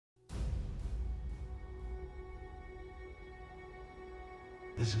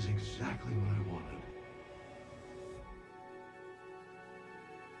This is exactly what I wanted.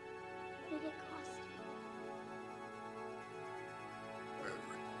 What did it cost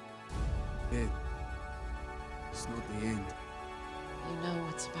you? Dead. It's not the end. You know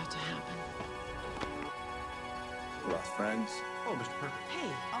what's about to happen. Lost friends. Oh, Mr. Parker.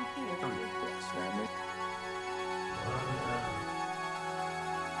 Hey, I'm here. Lost family.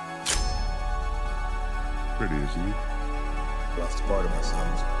 Pretty, isn't he? Lost a part of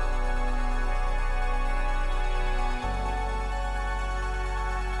ourselves.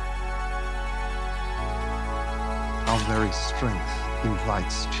 Our very strength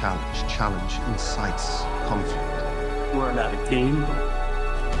invites challenge. Challenge incites conflict. We're not a team.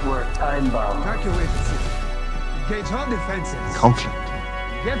 We're a time bomb. Evacuate the city. Engage all defenses. Conflict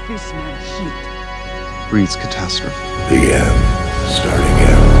Get this man heat. breeds catastrophe. Begin. Start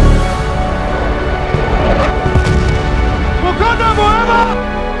again. Wakanda forever!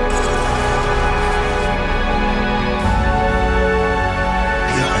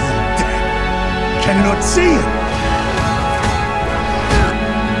 I am dead. Cannot see it.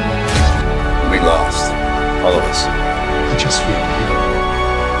 We lost. All of us. I just feel here.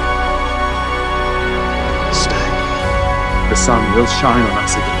 Stay. The sun will shine on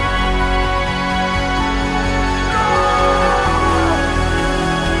us again.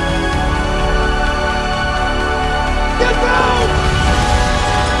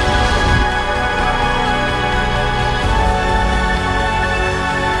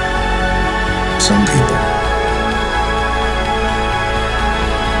 Some people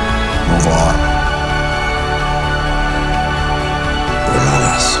move on. But not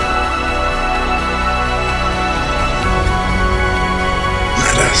us.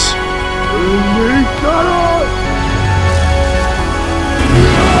 Let us.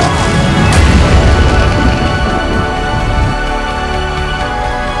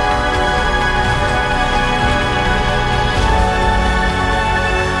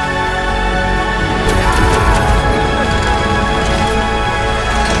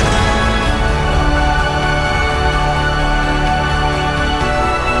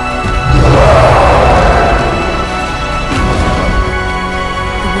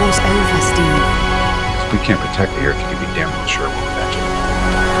 Over, Steve. If we can't protect the Earth, you can be damn well sure we'll avenge it.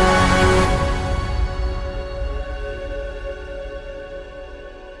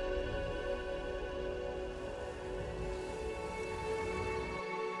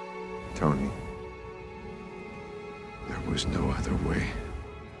 Tony, there was no other way.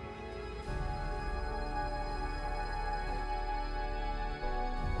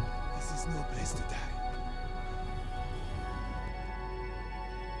 This is no place to die.